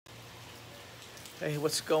Hey,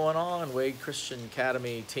 what's going on, Wade Christian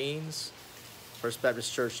Academy teens, First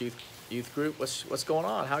Baptist Church youth group? What's going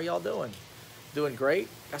on? How are y'all doing? Doing great.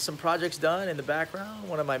 Got some projects done in the background.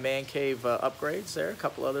 One of my man cave upgrades there. A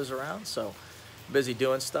couple others around. So busy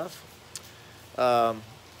doing stuff. Um,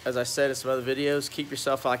 as I said in some other videos, keep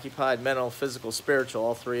yourself occupied, mental, physical, spiritual.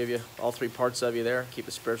 All three of you, all three parts of you there. Keep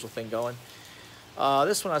the spiritual thing going.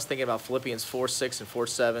 This one I was thinking about Philippians 4:6 and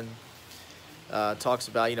 4:7. Talks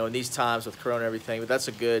about, in these times with Corona and everything, but that's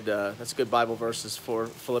a good Bible verses for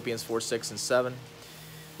Philippians 4:6 and 7,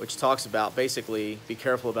 which talks about basically be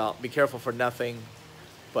careful for nothing,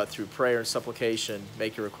 but through prayer and supplication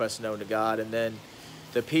make your requests known to God, and then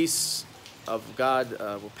the peace of God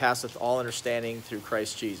will passeth all understanding through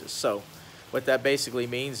Christ Jesus. So what that basically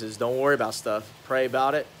means is don't worry about stuff, pray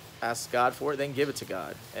about it, ask God for it, then give it to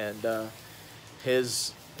God, and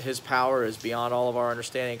his power is beyond all of our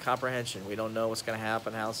understanding and comprehension. We don't know what's going to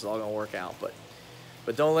happen, how this is all going to work out,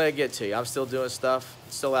 but don't let it get to you. I'm still doing stuff,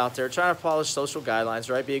 still out there, trying to follow social guidelines,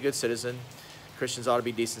 right? Be a good citizen. Christians ought to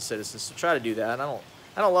be decent citizens, so try to do that. I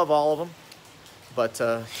don't love all of them, but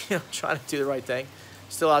trying to do the right thing.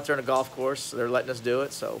 Still out there in a golf course, they're letting us do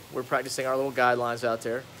it, so we're practicing our little guidelines out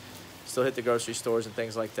there. Still hit the grocery stores and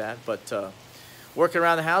things like that, but working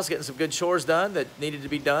around the house, getting some good chores done that needed to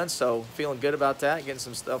be done, so feeling good about that, getting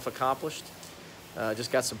some stuff accomplished.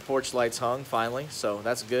 Just got some porch lights hung finally, so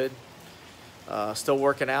that's good. Still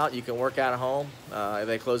working out. You can work out at home.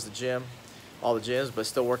 They closed the gym, all the gyms, but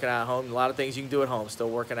still working out at home. A lot of things you can do at home, still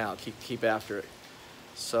working out. Keep after it.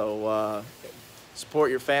 So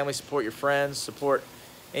support your family, support your friends, support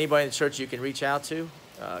anybody in the church you can reach out to.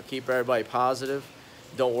 Keep everybody positive.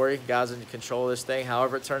 Don't worry, God's in control of this thing.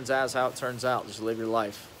 However it turns out is how it turns out. Just live your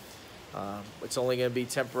life. It's only going to be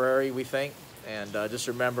temporary, we think. And just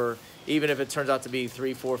remember, even if it turns out to be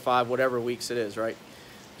 3, 4, 5, whatever weeks it is, right?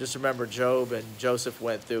 Just remember Job and Joseph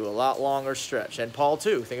went through a lot longer stretch. And Paul,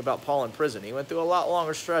 too. Think about Paul in prison. He went through a lot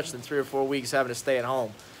longer stretch than 3 or 4 weeks having to stay at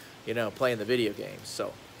home, playing the video games.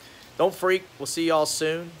 So don't freak. We'll see y'all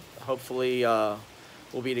soon. Hopefully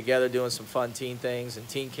we'll be together doing some fun teen things and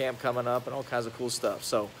teen camp coming up and all kinds of cool stuff.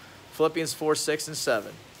 So Philippians 4:6 and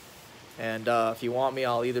 7. And if you want me,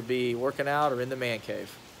 I'll either be working out or in the man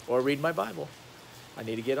cave or reading my Bible. I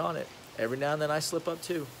need to get on it. Every now and then I slip up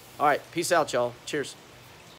too. All right, peace out, y'all. Cheers.